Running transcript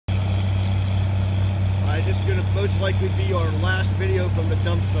is going to most likely be our last video from the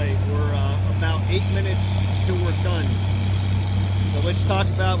dump site. We're about 8 minutes till we're done. So let's talk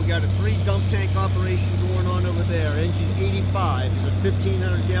about, we got a 3 dump tank operation going on over there. Engine 85 is a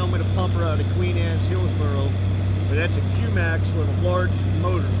 1,500 gallon pumper out of Queen Anne's, Hillsboro. But that's a Q-Max with a large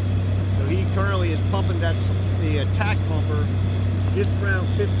motor. So he currently is pumping the attack pumper just around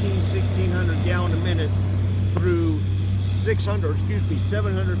 1,600 gallon a minute through 700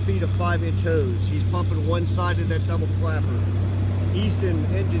 feet of 5-inch hose. He's pumping one side of that double clapper. Easton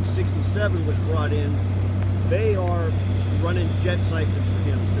engine 67 was brought in. They are running jet siphons for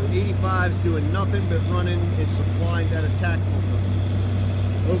him. So 85's doing nothing but running and supplying that attack pumper.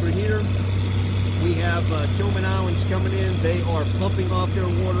 Over here, we have Tillman Islands coming in. They are pumping off their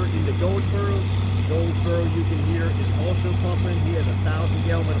water into Goldsboro. Goldsboro, you can hear, is also pumping. He has a 1,000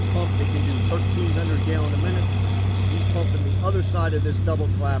 gallon pump that can do 1,300 gallon a minute. He's pumping the other side of this double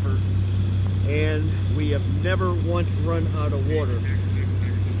clapper, and we have never once run out of water.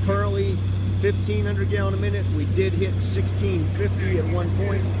 Currently 1,500 gallon a minute. We did hit 1,650 at one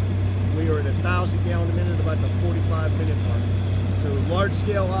point. We are at 1,000 gallon a minute, about the 45-minute mark. So large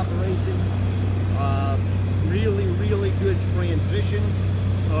scale operation. Really good transition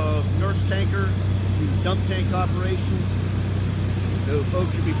of nurse tanker to dump tank operation. So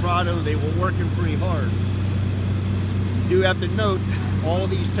folks should be proud of them. They were working pretty hard. You do have to note, all of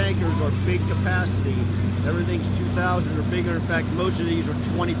these tankers are big capacity. Everything's 2,000 or bigger. In fact, most of these are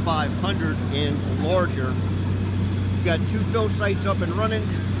 2,500 and larger. We've got 2 fill sites up and running,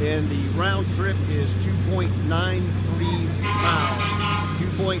 and the round trip is 2.93 miles.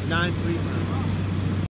 2.93 miles.